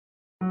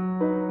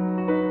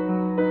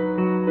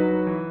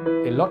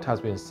A lot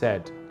has been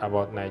said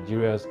about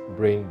Nigeria's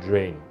brain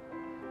drain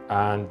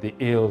and the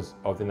ills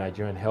of the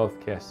Nigerian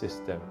healthcare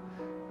system.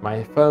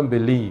 My firm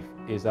belief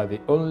is that the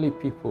only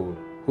people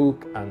who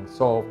can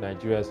solve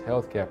Nigeria's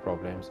healthcare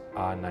problems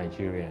are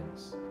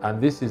Nigerians.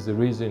 And this is the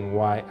reason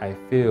why I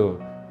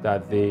feel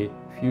that the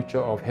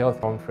Future of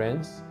Health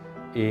Conference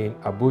in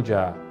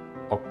Abuja,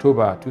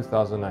 October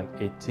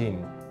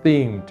 2018,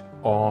 themed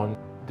on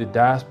the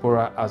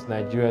diaspora as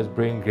Nigeria's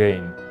brain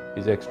drain,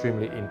 is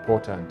extremely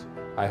important.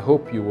 I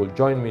hope you will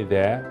join me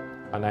there,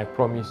 and I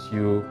promise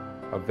you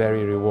a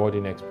very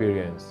rewarding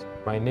experience.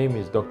 My name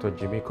is Dr.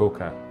 Jimi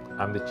Coker.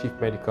 I'm the Chief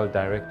Medical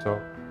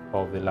Director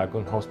of the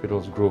Lagoon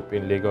Hospitals Group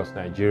in Lagos,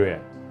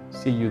 Nigeria.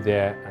 See you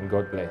there, and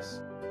God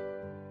bless.